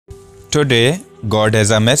Today, God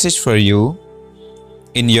has a message for you.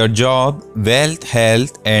 In your job, wealth,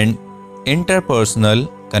 health, and interpersonal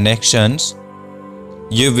connections,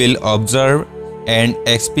 you will observe and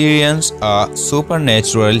experience a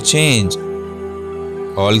supernatural change.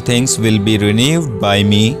 All things will be renewed by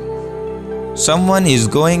me. Someone is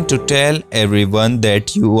going to tell everyone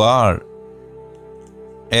that you are.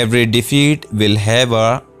 Every defeat will have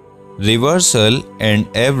a reversal, and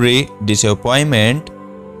every disappointment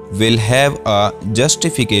will have a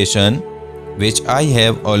justification which I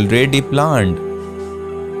have already planned.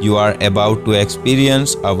 You are about to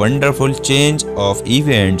experience a wonderful change of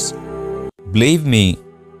events. Believe me,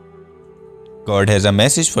 God has a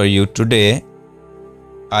message for you today.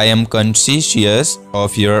 I am conscious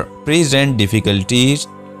of your present difficulties.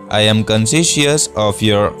 I am conscious of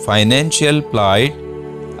your financial plight.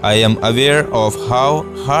 I am aware of how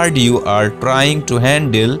hard you are trying to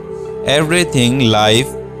handle everything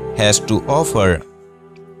life has to offer.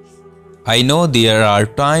 I know there are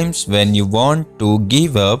times when you want to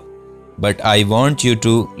give up, but I want you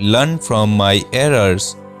to learn from my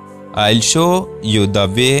errors. I'll show you the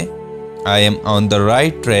way. I am on the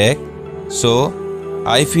right track, so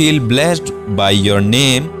I feel blessed by your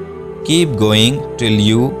name. Keep going till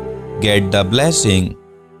you get the blessing.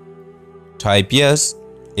 Type yes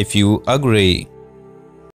if you agree.